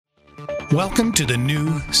Welcome to the new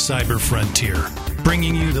Cyber Frontier,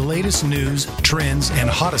 bringing you the latest news, trends, and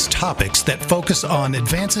hottest topics that focus on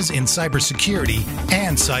advances in cybersecurity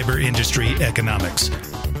and cyber industry economics.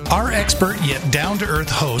 Our expert yet down-to-earth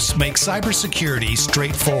hosts make cybersecurity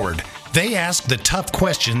straightforward. They ask the tough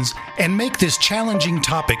questions and make this challenging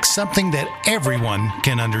topic something that everyone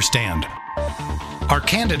can understand. Our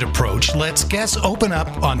candid approach lets guests open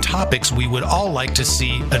up on topics we would all like to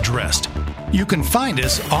see addressed. You can find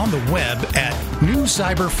us on the web at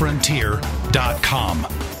newcyberfrontier.com.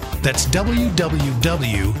 That's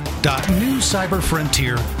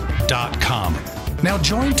www.newcyberfrontier.com. Now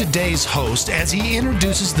join today's host as he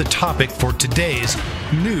introduces the topic for today's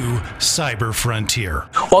new Cyber Frontier.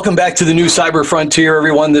 Welcome back to the new Cyber Frontier,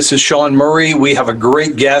 everyone. This is Sean Murray. We have a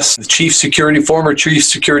great guest, the former Chief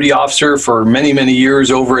Security Officer for many, many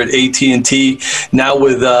years over at AT&T, now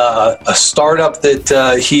with a startup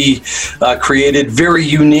that he created, very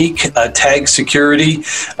unique, Tag Security.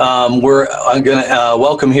 We're going to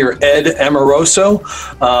welcome here Ed Amoroso.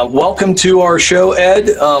 Welcome to our show,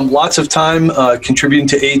 Ed. Lots of time contributing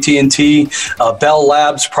to AT&T, Bell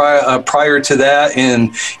Labs prior to that,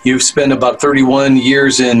 and you've spent about 31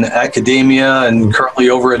 years in academia and currently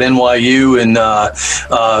over at NYU, and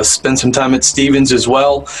spent some time at Stevens as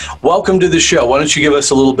well. Welcome to the show. Why don't you give us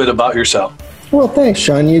a little bit about yourself? Well, thanks,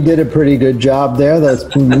 Sean. You did a pretty good job there.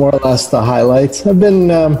 That's more or less the highlights. I've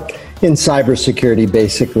been in cybersecurity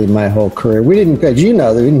basically my whole career. We didn't, as you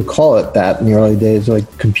know, they didn't call it that in the early days,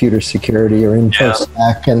 like computer security or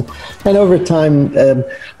InfoSec. And over time,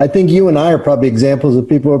 I think you and I are probably examples of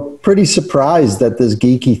people who are pretty surprised that this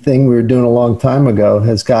geeky thing we were doing a long time ago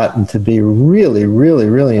has gotten to be really, really,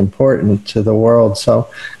 really important to the world. So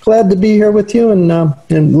glad to be here with you, and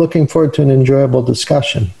looking forward to an enjoyable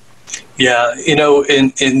discussion. Yeah,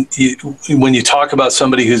 when you talk about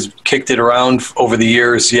somebody who's kicked it around over the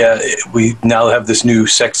years, we now have this new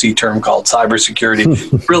sexy term called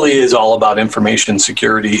cybersecurity. It really is all about information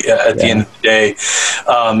security at the end of the day.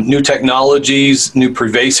 New technologies, new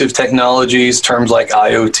pervasive technologies, terms like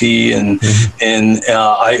IoT, and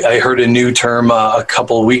I heard a new term a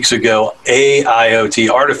couple of weeks ago, AIoT,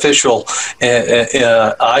 artificial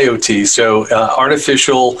IoT, so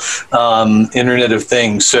artificial Internet of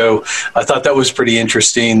Things. So I thought that was pretty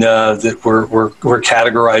interesting that we're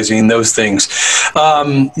categorizing those things.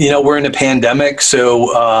 We're in a pandemic,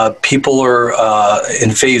 so people are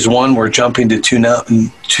in phase one. We're jumping to too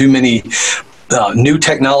many new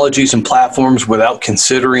technologies and platforms without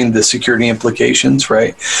considering the security implications,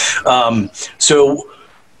 right? So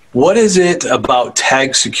what is it about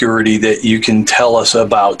Tag Security that you can tell us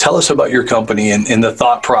about? Tell us about your company and the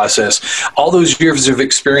thought process. All those years of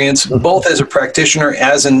experience, both as a practitioner,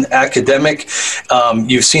 as an academic,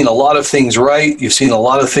 you've seen a lot of things right, you've seen a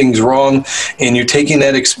lot of things wrong, and you're taking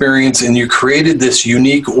that experience and you created this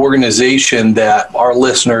unique organization that our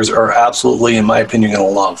listeners are absolutely, in my opinion, going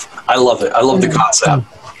to love. I love it. I love the concept.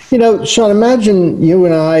 You know, Sean, imagine you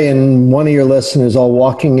and I and one of your listeners all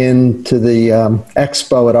walking into the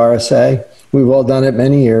expo at RSA. We've all done it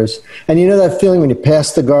many years. And you know that feeling when you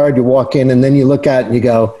pass the guard, you walk in, and then you look at it and you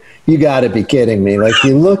go, you got to be kidding me. Like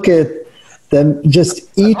you look at them, just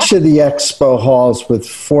each of the expo halls with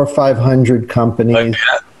 400 or 500 companies.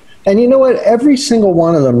 And you know what? Every single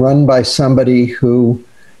one of them run by somebody who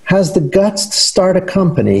has the guts to start a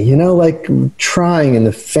company, like trying, and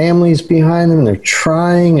the families behind them, they're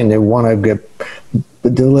trying, and they want to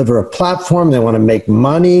deliver a platform, they want to make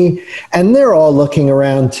money, and they're all looking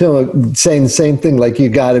around too, saying the same thing, like, you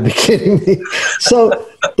got to be kidding me. So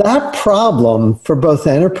that problem for both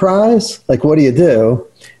enterprise, like what do you do,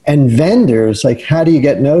 and vendors, like how do you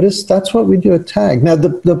get noticed, that's what we do at Tag. Now,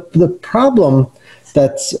 the problem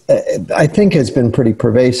that's, I think has been pretty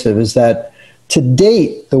pervasive is that to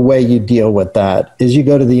date, the way you deal with that is you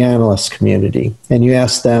go to the analyst community and you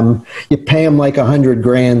ask them, you pay them like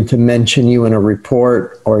 $100,000 to mention you in a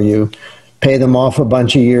report, or you pay them off a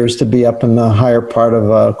bunch of years to be up in the higher part of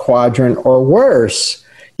a quadrant, or worse,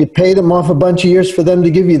 you pay them off a bunch of years for them to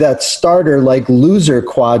give you that starter, like loser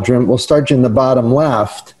quadrant. We'll start you in the bottom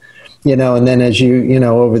left, and then as you,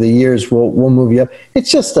 over the years, we'll move you up.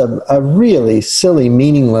 It's just a really silly,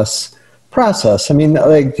 meaningless process. I mean,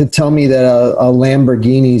 like to tell me that a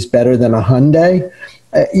Lamborghini is better than a Hyundai,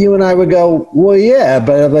 you and I would go, well, yeah,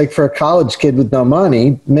 but like for a college kid with no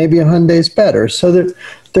money, maybe a Hyundai is better. So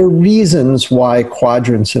there are reasons why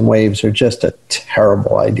quadrants and waves are just a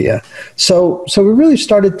terrible idea. So we really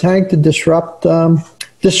started Tag to disrupt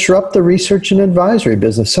the research and advisory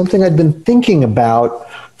business, something I'd been thinking about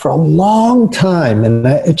for a long time, and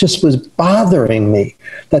it just was bothering me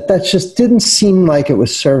that just didn't seem like it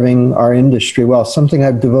was serving our industry well, something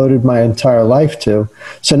I've devoted my entire life to.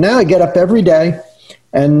 So now I get up every day,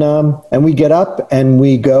 and we get up and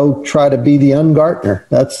we go try to be the Gartner.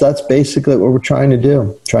 That's basically what we're trying to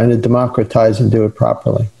do, trying to democratize and do it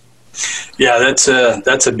properly. Yeah, that's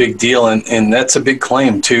a big deal, and that's a big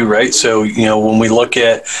claim too, right? So, when we look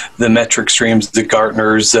at the metric streams, the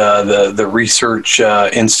Gartners, the research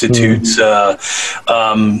institutes,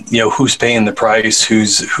 who's paying the price,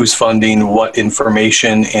 who's funding what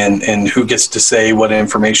information, and who gets to say what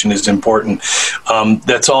information is important.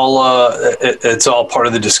 That's all. It's all part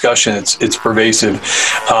of the discussion. It's pervasive.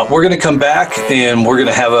 We're going to come back and we're going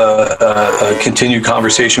to have a continued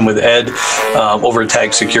conversation with Ed over at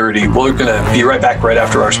Tag Security. We're going to be right back right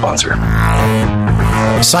after our sponsor.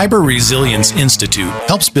 Cyber Resilience Institute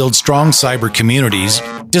helps build strong cyber communities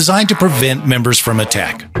designed to prevent members from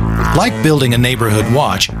attack. Like building a neighborhood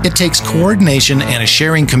watch, it takes coordination and a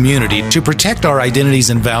sharing community to protect our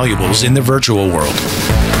identities and valuables in the virtual world.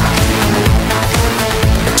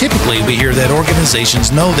 Typically, we hear that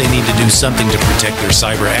organizations know they need to do something to protect their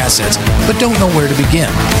cyber assets, but don't know where to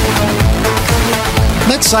begin.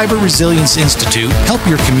 Let Cyber Resilience Institute help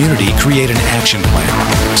your community create an action plan.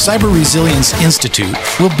 Cyber Resilience Institute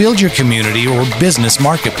will build your community or business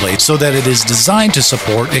marketplace so that it is designed to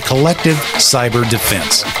support a collective cyber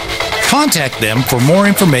defense. Contact them for more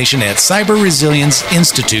information at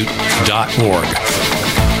cyberresilienceinstitute.org.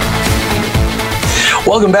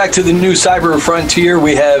 Welcome back to the new Cyber Frontier.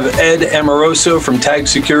 We have Ed Amoroso from Tag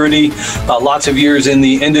Security, lots of years in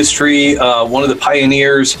the industry, one of the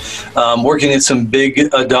pioneers, working at some big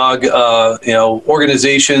dog,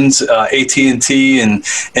 organizations, AT&T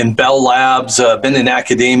and Bell Labs, been in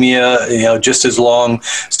academia, just as long.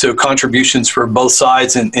 So contributions for both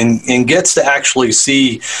sides, and gets to actually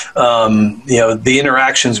see, the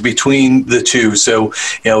interactions between the two. So,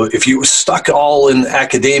 if you were stuck all in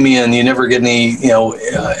academia and you never get any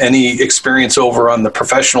experience over on the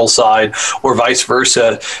professional side or vice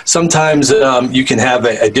versa, sometimes you can have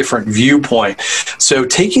a different viewpoint. So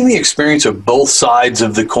taking the experience of both sides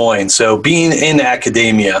of the coin, so being in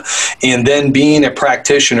academia and then being a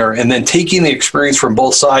practitioner and then taking the experience from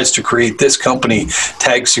both sides to create this company,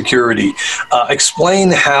 Tag Security.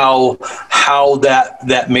 Explain how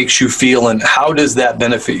that makes you feel and how does that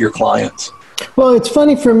benefit your clients? Well, it's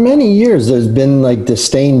funny, for many years there's been like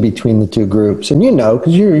disdain between the two groups, and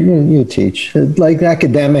because you teach, like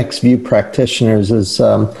academics view practitioners as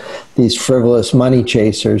these frivolous money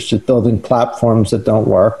chasers just building platforms that don't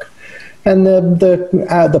work, and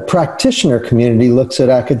the practitioner community looks at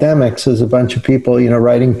academics as a bunch of people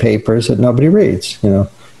writing papers that nobody reads.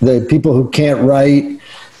 The people who can't write.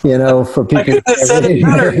 For people,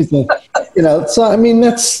 so I mean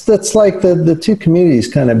that's like the two communities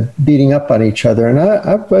kind of beating up on each other, and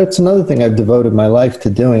it's another thing I've devoted my life to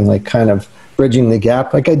doing, like kind of bridging the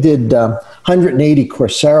gap. Like I did 180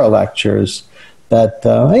 Coursera lectures that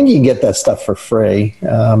I think you can get that stuff for free.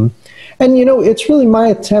 And, it's really my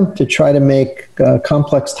attempt to try to make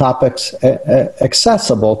complex topics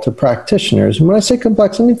accessible to practitioners. And when I say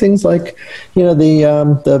complex, I mean things like,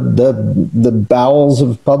 the bowels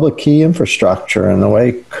of public key infrastructure and the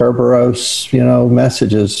way Kerberos,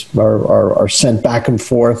 messages are sent back and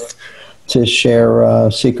forth to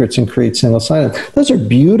share secrets and create single sign-on. Those are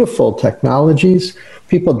beautiful technologies.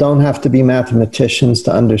 People don't have to be mathematicians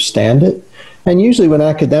to understand it. And usually when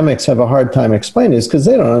academics have a hard time explaining it, it's because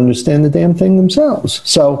they don't understand the damn thing themselves.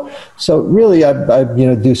 So really, I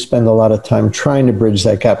do spend a lot of time trying to bridge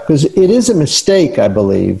that gap, because it is a mistake, I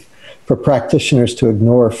believe, for practitioners to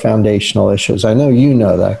ignore foundational issues. I know you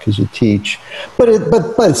know that because you teach. But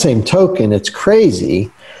by the same token, it's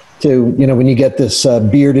crazy to, when you get this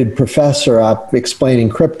bearded professor up explaining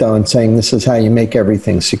crypto and saying this is how you make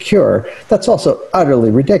everything secure, that's also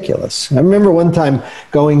utterly ridiculous. I remember one time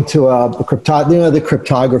going to the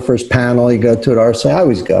cryptographers panel. You go to it, RSA. I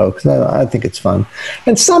always go because I think it's fun.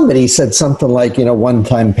 And somebody said something like,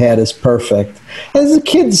 one-time pad is perfect. And there's a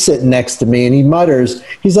kid sitting next to me, and he mutters,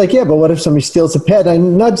 he's like, yeah, but what if somebody steals a pad? I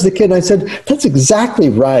nudged the kid, and I said, that's exactly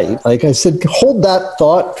right. Like I said, hold that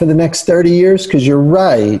thought for the next 30 years, because you're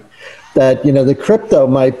right that, the crypto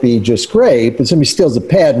might be just great, but somebody steals a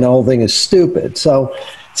pad and the whole thing is stupid. So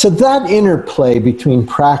that interplay between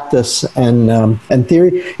practice and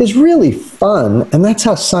theory is really fun, and that's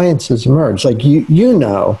how science has emerged. Like you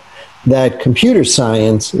know that computer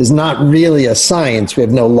science is not really a science. We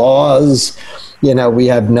have no laws. We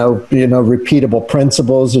have no, repeatable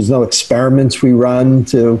principles. There's no experiments we run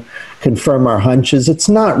to confirm our hunches. It's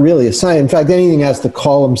not really a science. In fact, anything that has to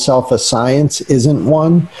call himself a science isn't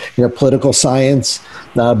one. Political science,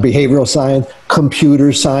 behavioral science,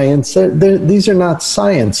 computer science. These are not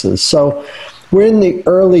sciences. So we're in the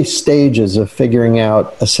early stages of figuring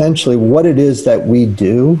out essentially what it is that we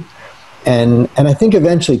do. And I think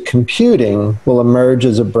eventually computing will emerge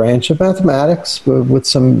as a branch of mathematics with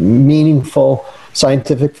some meaningful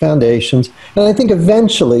scientific foundations. And I think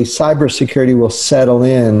eventually cybersecurity will settle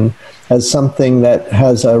in as something that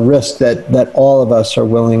has a risk that all of us are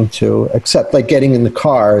willing to accept, like getting in the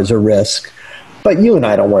car is a risk. But you and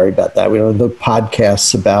I don't worry about that. We don't have the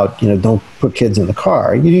podcasts about, don't put kids in the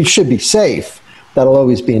car. You should be safe. That'll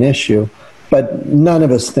always be an issue. But none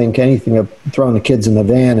of us think anything of throwing the kids in the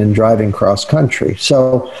van and driving cross country.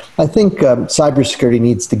 So I think cybersecurity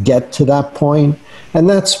needs to get to that point, and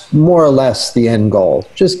that's more or less the end goal.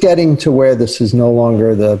 Just getting to where this is no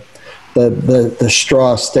longer the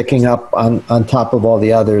straw sticking up on top of all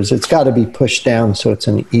the others. It's got to be pushed down so it's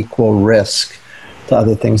an equal risk to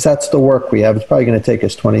other things. That's the work we have. It's probably going to take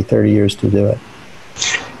us 20, 30 years to do it.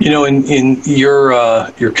 In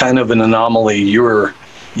you're kind of an anomaly. You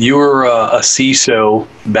were a CISO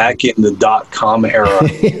back in the .com era,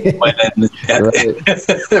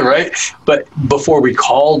 right? But before we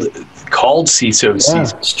called CISOs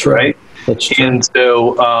CISOs, right? That's true. And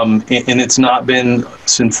so, and it's not been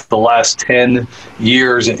since the last 10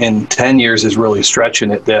 years, and 10 years is really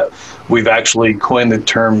stretching it, that we've actually coined the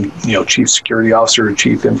term, chief security officer,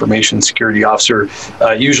 chief information security officer.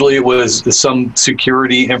 Usually it was some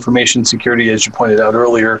information security, as you pointed out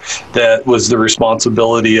earlier, that was the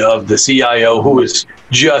responsibility of the CIO, who was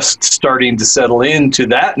just starting to settle into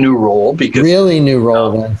that new role. Because really new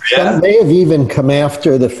role then. Yeah. Some may have even come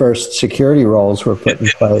after the first security roles were put in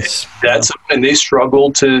place. And they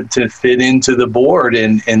struggled to fit into the board,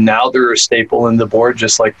 and now they're a staple in the board,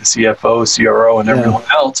 just like the CFO, CRO, and everyone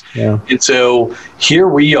else. Yeah. And so here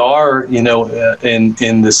we are, in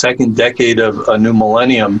the second decade of a new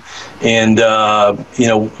millennium, and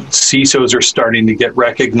CISOs are starting to get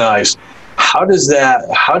recognized. How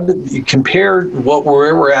did you compare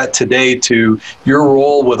where we're at today to your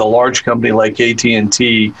role with a large company like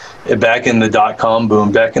AT&T back in the .com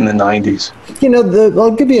boom, back in the 90s?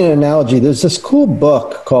 I'll give you an analogy. There's this cool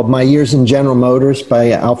book called My Years in General Motors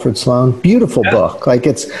by Alfred Sloan. Beautiful book. Like,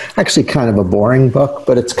 it's actually kind of a boring book,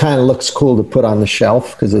 but it kind of looks cool to put on the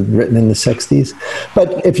shelf because it's written in the 60s.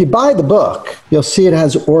 But if you buy the book, you'll see it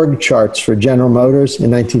has org charts for General Motors in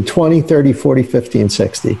 1920, 30, 40, 50, and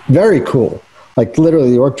 60. Very cool. Like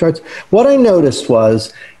literally the org charts. What I noticed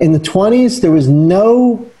was in the 20s, there was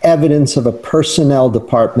no evidence of a personnel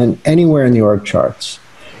department anywhere in the org charts.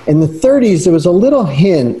 In the 30s, there was a little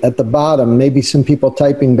hint at the bottom, maybe some people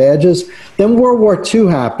typing badges. Then World War II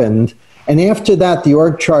happened. And after that, the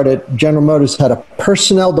org chart at General Motors had a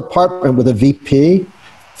personnel department with a VP.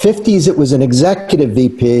 50s, it was an executive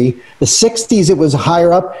VP. The 60s, it was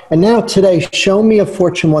higher up. And now today, show me a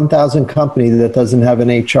Fortune 1000 company that doesn't have an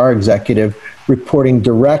HR executive reporting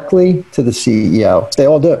directly to the CEO. They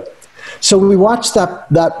all do it. So we watched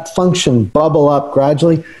that function bubble up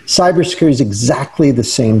gradually. Cybersecurity is exactly the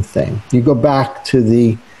same thing. You go back to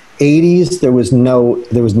the 80s, there was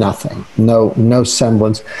nothing, no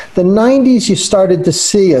semblance. The 90s, you started to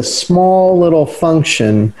see a small little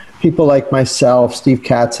function, people like myself, Steve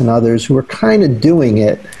Katz and others who were kind of doing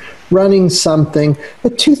it, running something.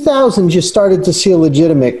 The 2000s, you started to see a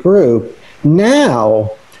legitimate group.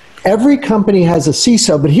 Now, every company has a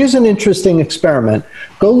CISO, but here's an interesting experiment.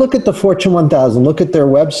 Go look at the Fortune 1000, look at their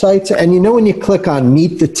websites, and when you click on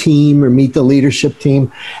Meet the Team or Meet the Leadership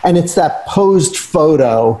Team, and it's that posed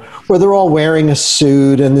photo where they're all wearing a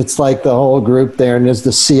suit, and it's like the whole group there, and there's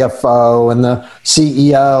the CFO and the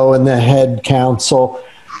CEO and the head counsel.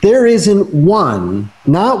 There isn't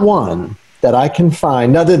not one, that I can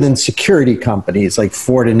find, other than security companies like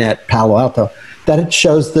Fortinet, Palo Alto, that it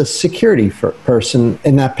shows the security person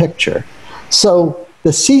in that picture. So the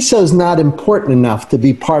CISO is not important enough to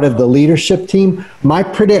be part of the leadership team. My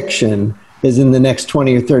prediction is in the next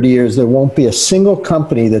 20 or 30 years, there won't be a single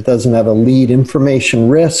company that doesn't have a lead information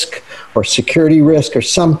risk or security risk or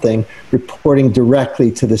something reporting directly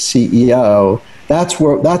to the CEO. That's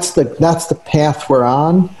the path we're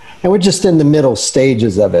on. And we're just in the middle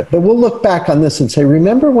stages of it. But we'll look back on this and say,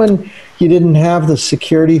 remember when you didn't have the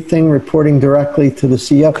security thing reporting directly to the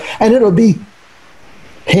CEO? And it'll be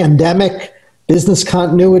pandemic, business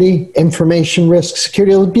continuity, information risk,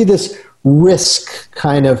 security. It'll be this risk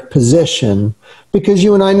kind of position. Because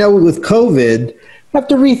you and I know with COVID, have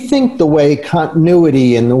to rethink the way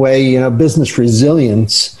continuity and the way business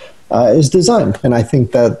resilience is designed. And I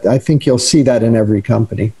think you'll see that in every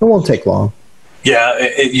company. It won't take long. Yeah,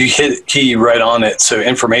 you hit key right on it. So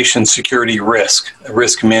information security risk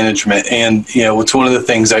management. And, it's one of the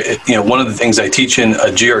things I teach in a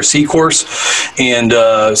GRC course and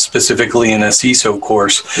specifically in a CISO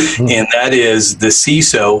course. Mm-hmm. And that is the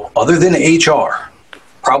CISO, other than HR,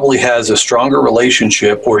 probably has a stronger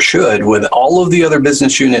relationship, or should, with all of the other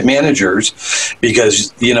business unit managers,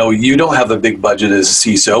 because you don't have a big budget as a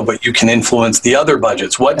CISO, but you can influence the other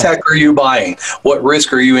budgets. What tech are you buying? What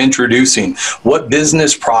risk are you introducing? What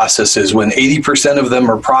business processes, when 80% of them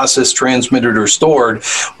are processed, transmitted, or stored,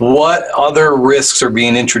 what other risks are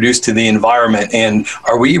being introduced to the environment? And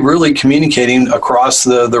are we really communicating across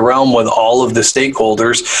the realm with all of the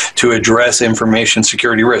stakeholders to address information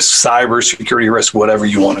security risks, cyber security risk, whatever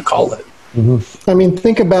you want to call it? Mm-hmm. I mean,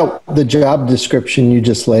 think about the job description you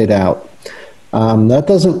just laid out. That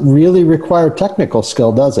doesn't really require technical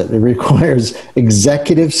skill, does it? It requires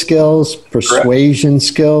executive skills, persuasion Correct.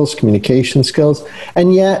 Skills, communication skills.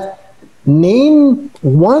 And yet, name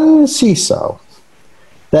one CISO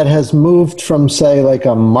that has moved from, say, like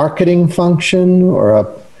a marketing function or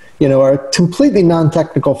a completely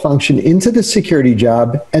non-technical function into the security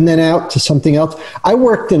job and then out to something else. I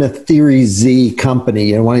worked in a Theory Z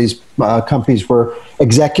company, one of these companies where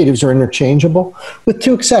executives are interchangeable, with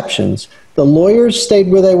two exceptions. The lawyers stayed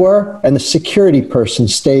where they were, and the security person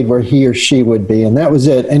stayed where he or she would be, and that was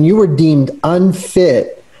it. And you were deemed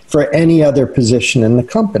unfit for any other position in the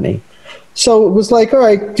company. So it was like, all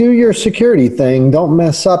right, do your security thing. Don't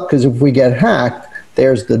mess up, because if we get hacked,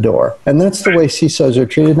 there's the door. And that's the way CISOs are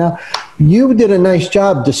treated now. You did a nice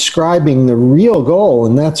job describing the real goal,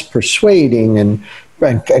 and that's persuading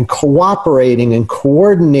and cooperating and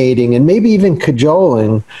coordinating and maybe even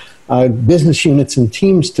cajoling business units and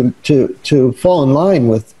teams to fall in line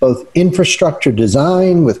with both infrastructure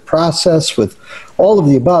design, with process, with all of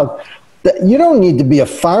the above. You don't need to be a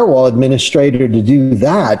firewall administrator to do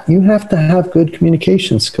that. You have to have good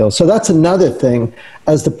communication skills. So that's another thing.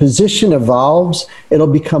 As the position evolves, it'll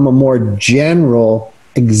become a more general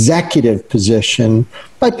executive position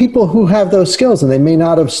by people who have those skills, and they may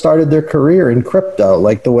not have started their career in crypto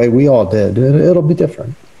like the way we all did. It'll be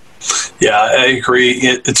different. Yeah, I agree.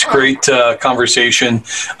 It's a great conversation.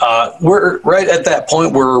 We're right at that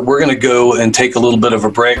point where we're going to go and take a little bit of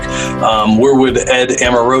a break. We're with Ed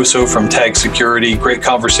Amoroso from TAG Security. Great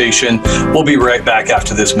conversation. We'll be right back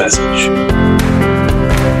after this message.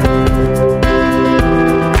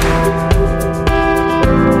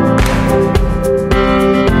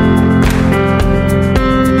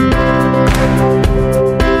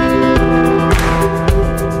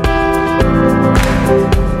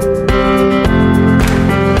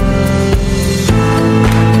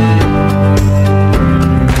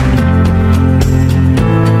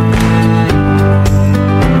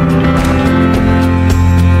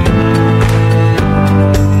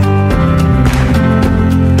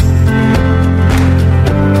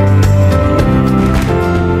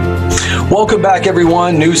 Welcome back,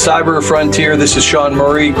 everyone. New Cyber Frontier. This is Sean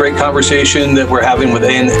Murray. Great conversation that we're having with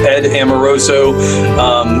Ed Amoroso.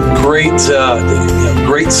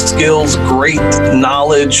 Great skills, great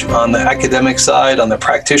knowledge on the academic side, on the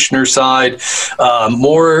practitioner side.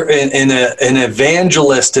 More in an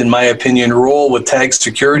evangelist, in my opinion, role with TAG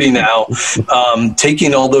Security now,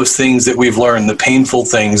 taking all those things that we've learned, the painful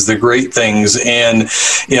things, the great things, and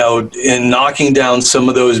knocking down some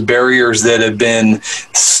of those barriers that have been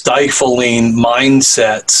stifling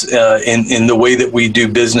mindsets in the way that we do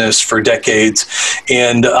business for decades.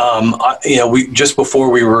 And we just before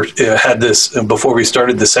we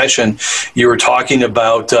started the session, you were talking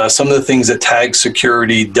about some of the things that TAG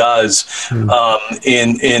Security does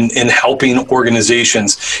in helping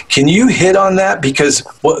organizations. Can you hit on that? Because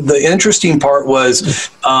the interesting part was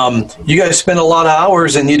you guys spend a lot of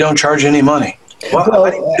hours and you don't charge any money. Well, how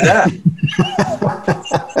do you do that?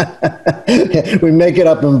 We make it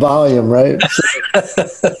up in volume, right?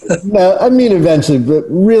 No, I mean, eventually, but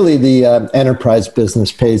really the enterprise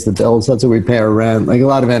business pays the bills. That's what we pay our rent. Like, a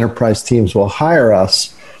lot of enterprise teams will hire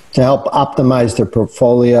us to help optimize their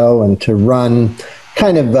portfolio and to run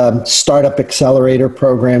kind of startup accelerator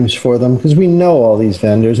programs for them, because we know all these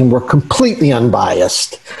vendors and we're completely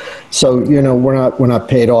unbiased. So, we're not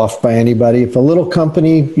paid off by anybody. If a little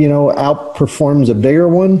company, outperforms a bigger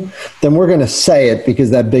one, then we're going to say it, because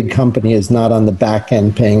that big company is not on the back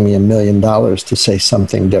end paying me $1 million to say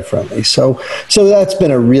something differently. So that's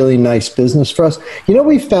been a really nice business for us.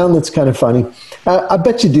 We found that's kind of funny. I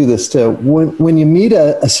bet you do this too. When you meet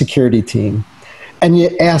a security team and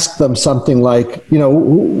you ask them something like,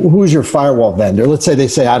 who's your firewall vendor? Let's say they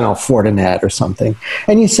say, I don't know, Fortinet or something.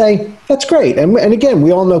 And you say, that's great. And again,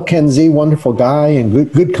 we all know Ken Z, wonderful guy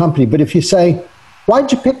and good company. But if you say,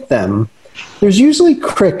 why'd you pick them? There's usually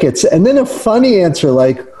crickets. And then a funny answer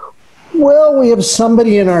like, well, we have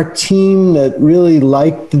somebody in our team that really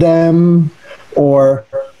liked them or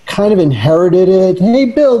kind of inherited it. Hey,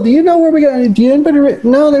 Bill, do you know where we got it?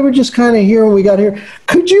 No, they were just kind of here when we got here.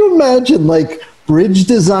 Could you imagine like bridge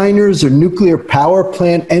designers or nuclear power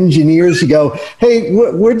plant engineers? You go, hey,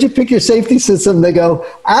 where'd you pick your safety system? They go,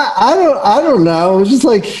 I don't know. It was just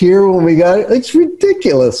like here when we got it. It's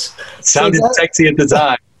ridiculous. Sounded sexy at the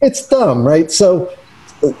time. It's dumb, right? So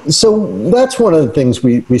that's one of the things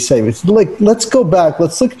we say. It's like, let's go back.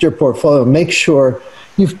 Let's look at your portfolio. Make sure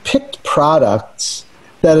you've picked products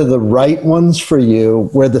that are the right ones for you,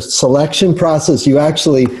 where the selection process, you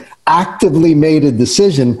actually actively made a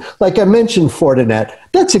decision. Like I mentioned Fortinet,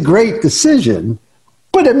 that's a great decision.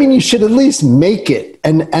 But I mean, you should at least make it,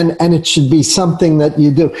 and it should be something that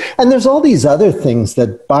you do. And there's all these other things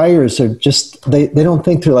that buyers are just, they don't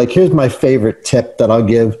think through. Like, here's my favorite tip that I'll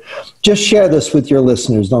give. Just share this with your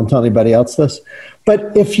listeners. Don't tell anybody else this.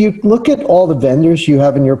 But if you look at all the vendors you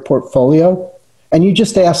have in your portfolio, and you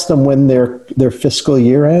just ask them when their fiscal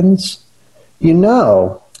year ends, you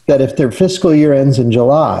know that if their fiscal year ends in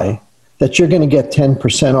July, that you're going to get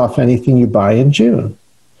 10% off anything you buy in June.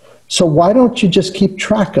 So why don't you just keep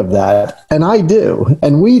track of that? And I do,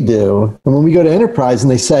 and we do. And when we go to enterprise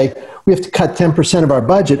and they say, we have to cut 10% of our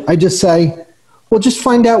budget, I just say, well, just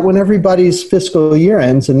find out when everybody's fiscal year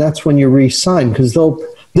ends, and that's when you re-sign, because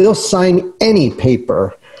they'll sign any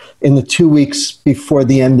paper in the 2 weeks before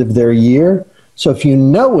the end of their year. So if you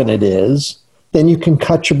know when it is, then you can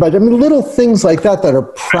cut your budget. I mean, little things like that are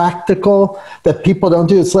practical that people don't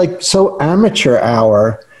do. It's like so amateur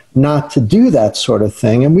hour not to do that sort of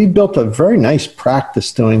thing. And we built a very nice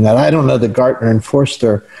practice doing that. I don't know that Gartner and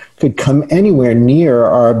Forrester could come anywhere near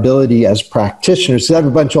our ability as practitioners. So I have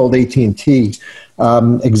a bunch of old AT&T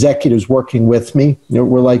executives working with me.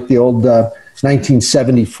 We're like the old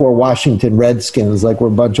 1974 Washington Redskins. Like, we're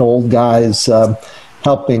a bunch of old guys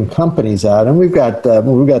helping companies out. And we've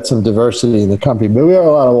got some diversity in the company, but we have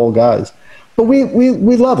a lot of old guys. But we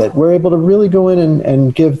love it. We're able to really go in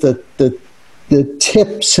and give the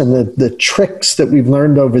tips and the tricks that we've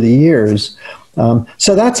learned over the years.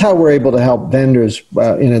 So that's how we're able to help vendors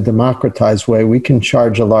in a democratized way. We can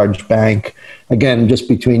charge a large bank. Again, just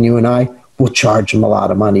between you and I, we'll charge them a lot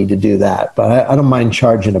of money to do that. But I don't mind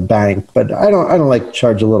charging a bank. But I don't like to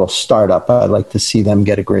charge a little startup. I like to see them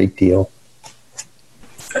get a great deal.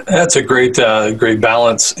 That's a great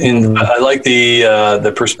balance. And I like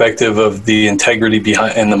the perspective of the integrity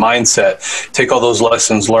behind and the mindset. Take all those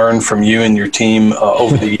lessons learned from you and your team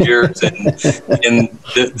over the years,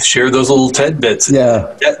 and share those little tidbits.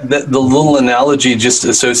 Yeah, the little analogy just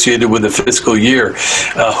associated with the fiscal year.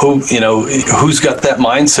 Who's got that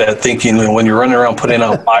mindset? Thinking when you're running around putting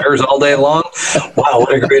out fires all day long. Wow,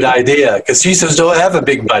 what a great idea! Because CISOs don't have a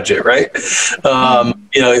big budget, right?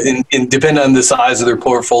 And depending on the size of their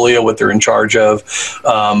portfolio, what they're in charge of.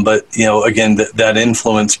 But again, that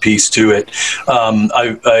influence piece to it.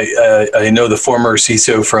 I know the former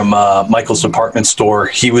CISO from Michael's Department Store.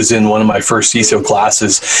 He was in one of my first CISO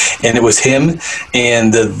classes, and it was him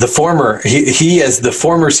and the former. He as the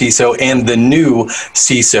former CISO and the new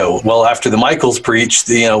CISO. Well, after the Michael's preached,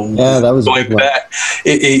 that was going back.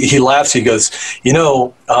 He laughs. He goes,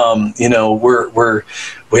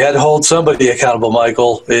 we had to hold somebody accountable,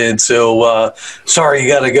 Michael. And so, sorry, you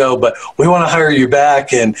got to go, but we want to hire you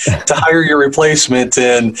back and to hire your replacement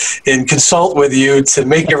and consult with you to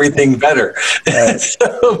make everything better. Right.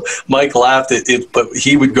 So Mike laughed at it, but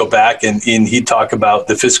he would go back and he'd talk about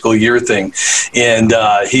the fiscal year thing. And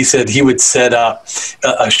he said he would set up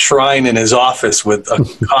a shrine in his office with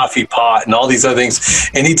a coffee pot and all these other things.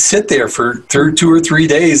 And he'd sit there for 2 or 3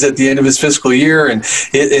 days at the end of his fiscal year. And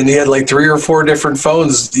he had like 3 or 4 different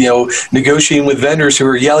phones, negotiating with vendors who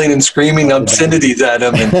were yelling and screaming obscenities at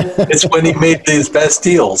him. And it's when he made his best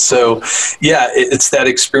deals. So, yeah, it's that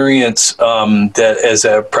experience that as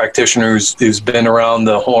a practitioner who's been around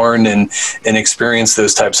the horn and experienced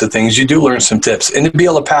those types of things, you do learn some tips. And to be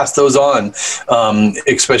able to pass those on,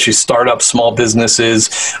 especially startups, small businesses,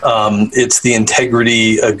 it's the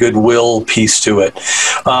integrity, a goodwill piece to it.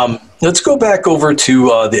 Let's go back over to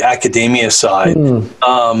the academia side.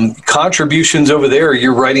 Contributions over there,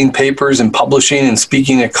 you're writing papers and publishing and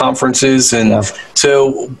speaking at conferences. And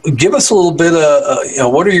so give us a little bit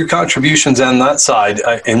of, what are your contributions on that side?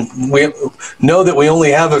 And we know that we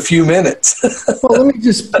only have a few minutes. Well, let me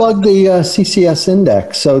just plug the CCS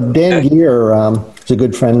Index. So Dan Geer is a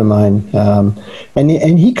good friend of mine,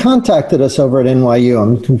 and he contacted us over at NYU.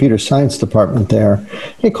 I'm in the computer science department there.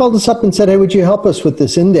 He called us up and said, hey, would you help us with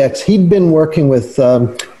this index? He'd been working with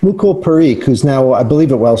Mukul Parikh, who's now, I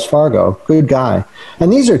believe, at Wells Fargo. Good guy.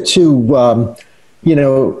 And these are two,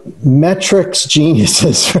 metrics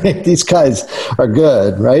geniuses, right? These guys are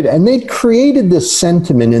good, right? And they created this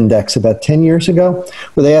sentiment index about 10 years ago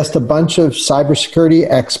where they asked a bunch of cybersecurity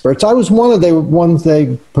experts. I was one of the ones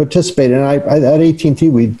they participated in. At AT&T,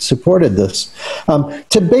 we supported this,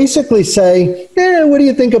 to basically say, what do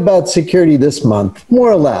you think about security this month?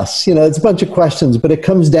 More or less. It's a bunch of questions, but it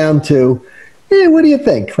comes down to, what do you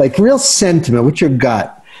think? Like real sentiment, what's your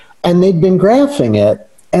gut? And they'd been graphing it,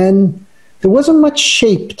 and there wasn't much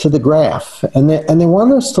shape to the graph, and they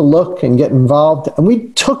wanted us to look and get involved, and we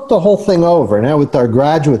took the whole thing over. Now with our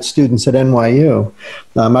graduate students at NYU,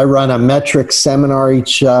 I run a metrics seminar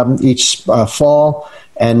each fall,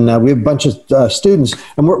 and we have a bunch of students,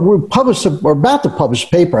 and we're about to publish a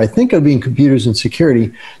paper, I think it'll be in Computers and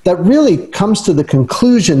Security, that really comes to the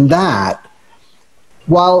conclusion that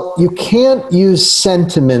while you can't use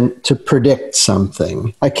sentiment to predict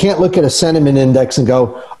something, I can't look at a sentiment index and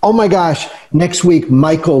go, oh my gosh, next week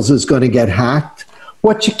Michaels is going to get hacked.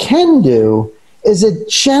 What you can do is a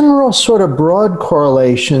general sort of broad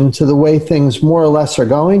correlation to the way things more or less are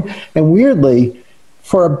going. And weirdly,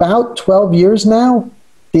 for about 12 years now,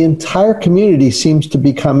 the entire community seems to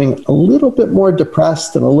be becoming a little bit more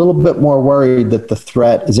depressed and a little bit more worried that the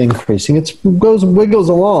threat is increasing. It wiggles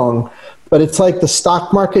along. But it's like the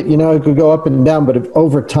stock market, it could go up and down, but if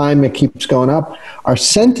over time it keeps going up. Our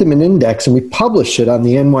sentiment index, and we publish it on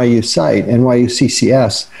the NYU site, NYU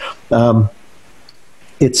CCS,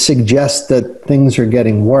 it suggests that things are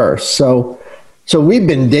getting worse. So we've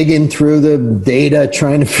been digging through the data,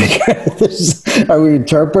 trying to figure out this, are we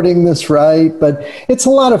interpreting this right? But it's a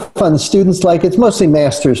lot of fun. Students like it. It's mostly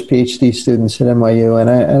master's, PhD students at NYU,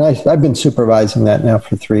 and I've been supervising that now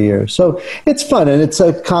for 3 years. So it's fun, and it's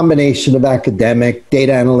a combination of academic,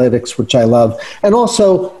 data analytics, which I love, and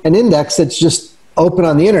also an index that's just open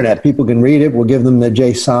on the internet. People can read it. We'll give them the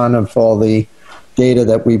JSON of all the data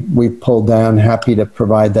that we pulled down. Happy to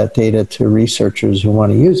provide that data to researchers who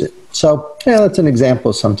want to use it. So, that's an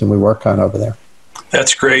example of something we work on over there.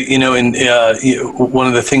 That's great. And one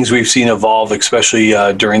of the things we've seen evolve, especially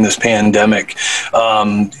during this pandemic,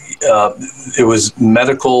 it was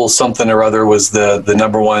medical something or other was the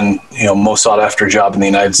number one, most sought after job in the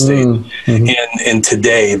United States. Mm-hmm. And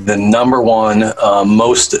today, the number one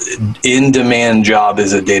most in demand job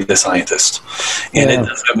is a data scientist. And it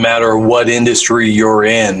doesn't matter what industry you're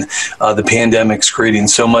in. The pandemic's creating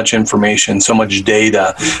so much information, so much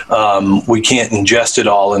data. We can't ingest it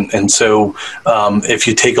all. And so if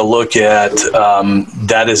you take a look at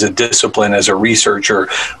that as a discipline, as a researcher,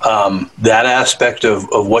 that aspect of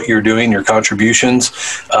what you're doing, your contributions,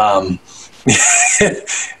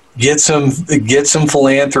 get some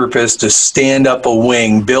philanthropists to stand up a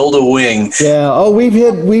wing, build a wing. Yeah. Oh, we've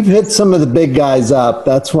hit some of the big guys up.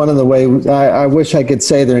 That's one of the ways. I wish I could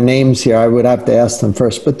say their names here. I would have to ask them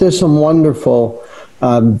first. But there's some wonderful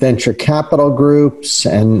venture capital groups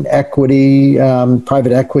and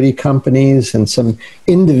private equity companies, and some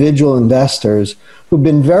individual investors who've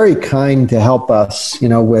been very kind to help us,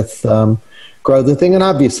 with grow the thing. And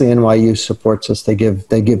obviously NYU supports us. They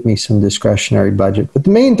give me some discretionary budget. But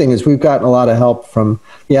the main thing is we've gotten a lot of help from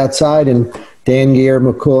the outside, and Dan Geer,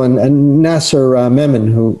 Mukul, and Nasser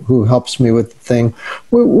Memon, who helps me with the thing.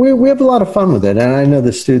 We have a lot of fun with it, and I know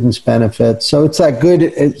the students benefit. So it's that good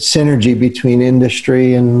synergy between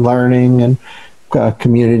industry and learning and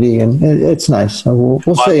community, and it's nice. So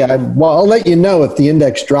we'll see. I'll let you know if the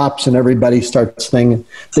index drops and everybody starts thinking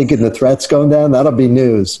the threat's going down. That'll be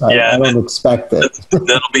news. I don't expect it.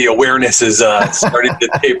 That'll be awareness is starting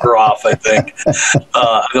to taper off, I think.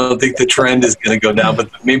 I don't think the trend is going to go down, but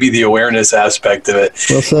maybe the awareness aspect of it.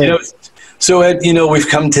 We'll see. So, Ed, we've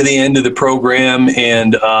come to the end of the program,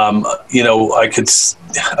 and,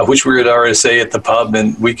 I wish we were at RSA at the pub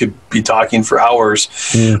and we could be talking for hours.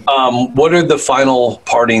 What are the final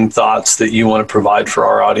parting thoughts that you want to provide for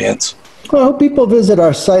our audience? Well, I hope people visit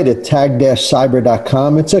our site at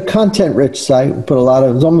tag-cyber.com. It's a content-rich site. We put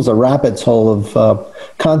it's almost a rabbit's hole of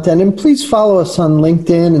content. And please follow us on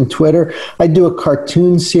LinkedIn and Twitter. I do a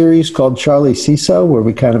cartoon series called Charlie CISO, where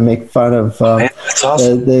we kind of make fun of that's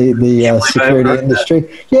awesome. the security industry.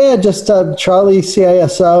 Yeah, just Charlie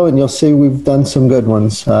CISO, and you'll see we've done some good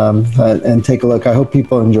ones. And take a look. I hope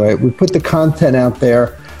people enjoy it. We put the content out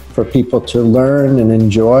there for people to learn and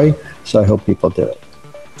enjoy, so I hope people do it.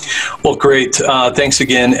 Well, great. Thanks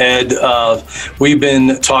again, Ed. We've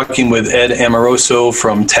been talking with Ed Amoroso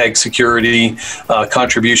from Tag Security.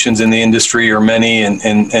 Contributions in the industry are many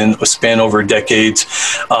and span over decades.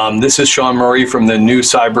 This is Sean Murray from the New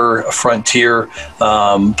Cyber Frontier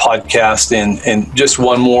podcast. And just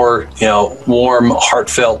one more, warm,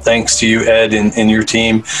 heartfelt thanks to you, Ed, and your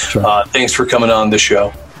team. Sure. Thanks for coming on the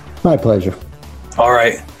show. My pleasure. All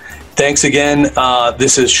right. Thanks again.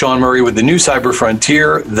 This is Sean Murray with the New Cyber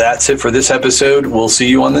Frontier. That's it for this episode. We'll see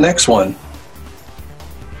you on the next one.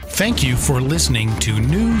 Thank you for listening to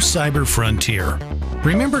New Cyber Frontier.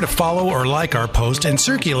 Remember to follow or like our post and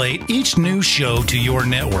circulate each new show to your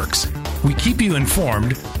networks. We keep you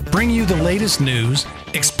informed, bring you the latest news,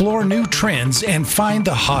 explore new trends, and find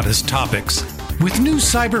the hottest topics. With New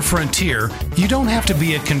Cyber Frontier, you don't have to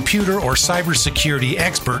be a computer or cybersecurity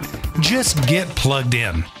expert. Just get plugged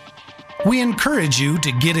in. We encourage you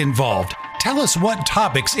to get involved. Tell us what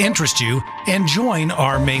topics interest you and join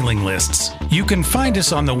our mailing lists. You can find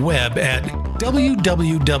us on the web at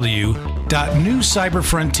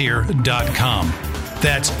www.newcyberfrontier.com.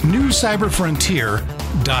 That's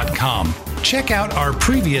newcyberfrontier.com. Check out our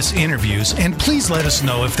previous interviews and please let us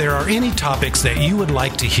know if there are any topics that you would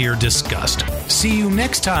like to hear discussed. See you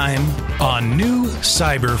next time on New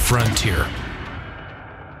Cyber Frontier.